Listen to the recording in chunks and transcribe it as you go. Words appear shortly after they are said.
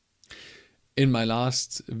in my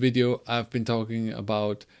last video, I've been talking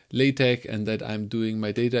about LaTeX and that I'm doing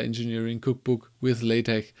my data engineering cookbook with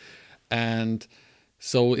LaTeX. And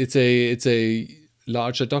so it's a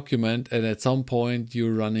larger document, and at some point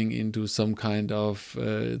you're running into some kind of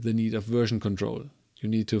the need of version control. You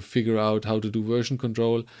need to figure out how to do version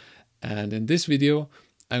control. And in this video,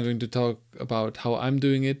 I'm going to talk about how I'm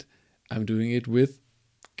doing it. I'm doing it with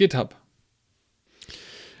GitHub.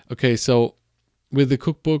 Okay, so with the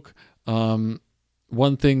cookbook, one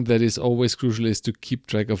thing that is always crucial is to keep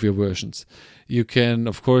track of your versions. You can,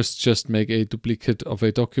 of course, just make a duplicate of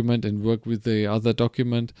a document and work with the other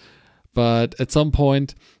document. But at some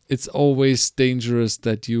point, it's always dangerous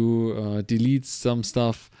that you delete some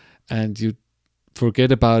stuff and you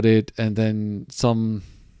forget about it. And then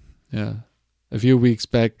a few weeks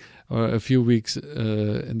back or a few weeks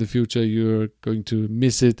in the future, you're going to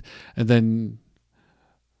miss it. And then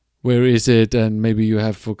where is it? And maybe you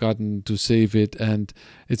have forgotten to save it, and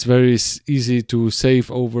it's very easy to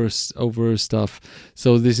save over stuff.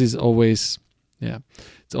 So this is always,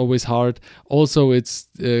 it's always hard. Also, it's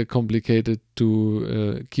complicated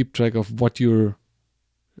to keep track of what you've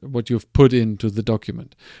put into the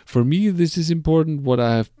document. For me, this is important, what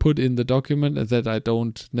I have put in the document, and that I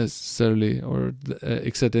don't necessarily or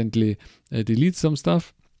accidentally delete some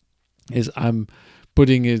stuff. Is I'm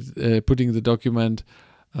putting the document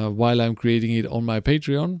while I'm creating it on my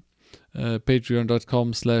Patreon,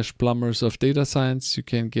 patreon.com/plumbers of data science. You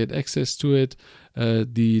can get access to it,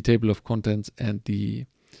 the table of contents, and the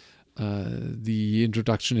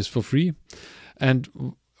introduction is for free. And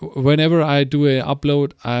whenever I do an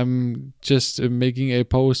upload, I'm just making a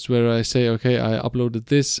post where I say, okay, I uploaded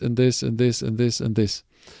this and this and this and this and this.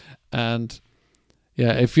 And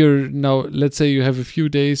if you're now, let's say you have a few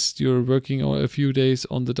days, you're working on a few days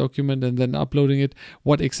on the document and then uploading it,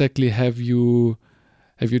 what exactly have you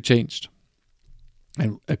changed?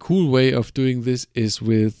 And a cool way of doing this is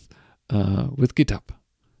with GitHub.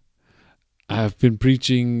 I've been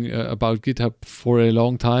preaching about GitHub for a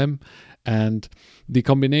long time, and the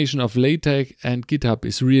combination of LaTeX and GitHub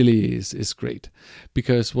is great,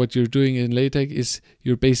 because what you're doing in LaTeX is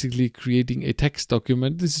you're basically creating a text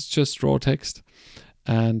document. This is just raw text,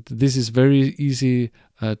 and this is very easy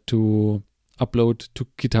to upload to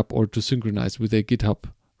GitHub or to synchronize with a GitHub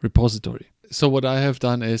repository. So what I have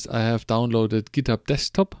done is I have downloaded GitHub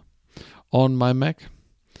Desktop on my Mac.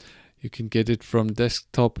 You can get it from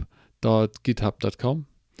desktop.github.com.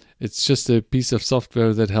 It's just a piece of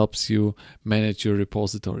software that helps you manage your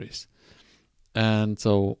repositories. And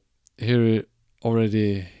so here is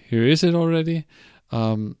it already.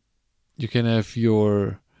 You can have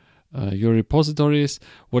your repositories.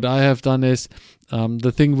 What I have done is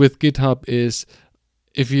the thing with GitHub is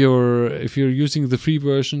if you're using the free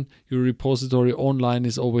version, your repository online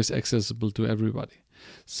is always accessible to everybody.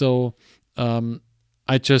 So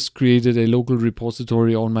I just created a local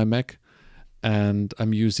repository on my Mac, and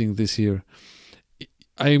I'm using this here.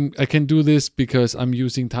 I can do this because I'm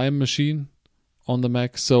using Time Machine on the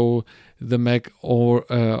Mac, so the Mac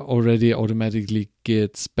already automatically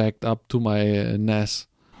gets backed up to my NAS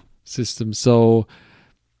system. So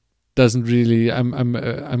doesn't really.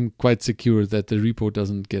 I'm quite secure that the repo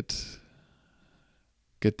doesn't get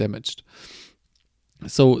damaged.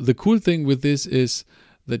 So the cool thing with this is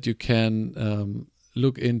that you can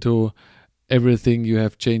look into everything you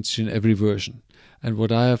have changed in every version. And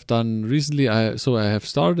what I have done recently, I have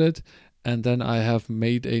started, and then I have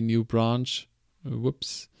made a new branch. I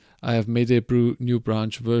have made a new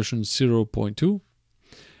branch version 0.2,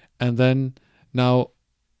 and then now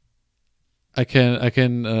I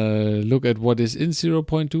can look at what is in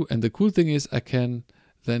 0.2, and the cool thing is I can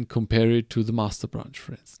then compare it to the master branch,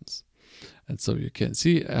 for instance. And so you can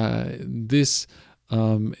see in this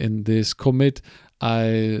commit,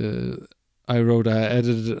 I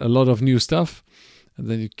added a lot of new stuff, and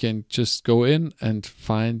then you can just go in and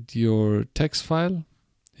find your text file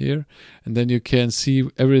here, and then you can see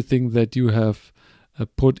everything that you have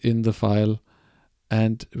put in the file,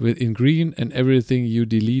 and in green, and everything you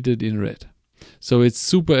deleted in red. So it's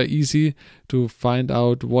super easy to find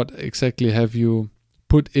out what exactly have you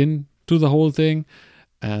put into the whole thing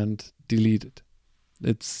and delete it.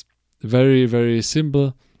 It's very, very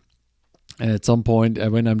simple. And at some point,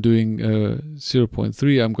 when I'm doing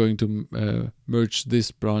 0.3, I'm going to merge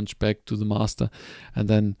this branch back to the master and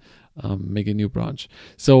then make a new branch.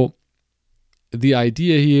 So the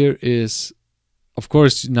idea here is, of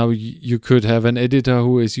course, now you could have an editor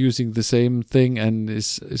who is using the same thing and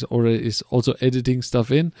is also editing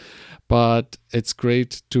stuff in, but it's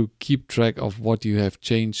great to keep track of what you have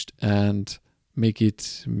changed and make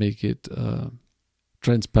it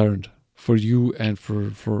transparent for you and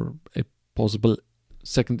for a possible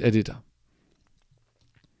second editor.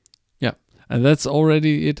 Yeah, and that's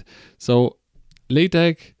already it. So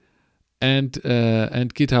LaTeX and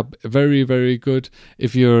GitHub, very, very good.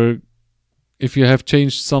 If you have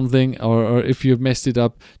changed something or if you've messed it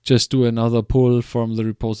up, just do another pull from the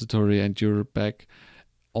repository and you're back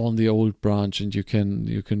on the old branch, and you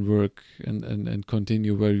can work and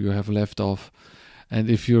continue where you have left off. And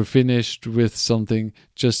if you're finished with something,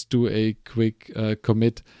 just do a quick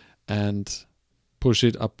commit and push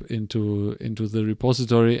it up into the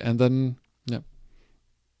repository, and then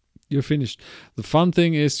you're finished. The fun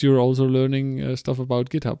thing is you're also learning stuff about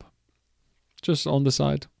GitHub just on the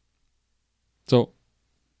side. So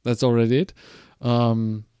that's already it.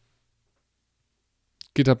 GitHub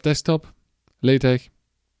Desktop, LaTeX,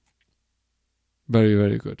 very,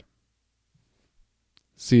 very good.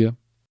 See ya.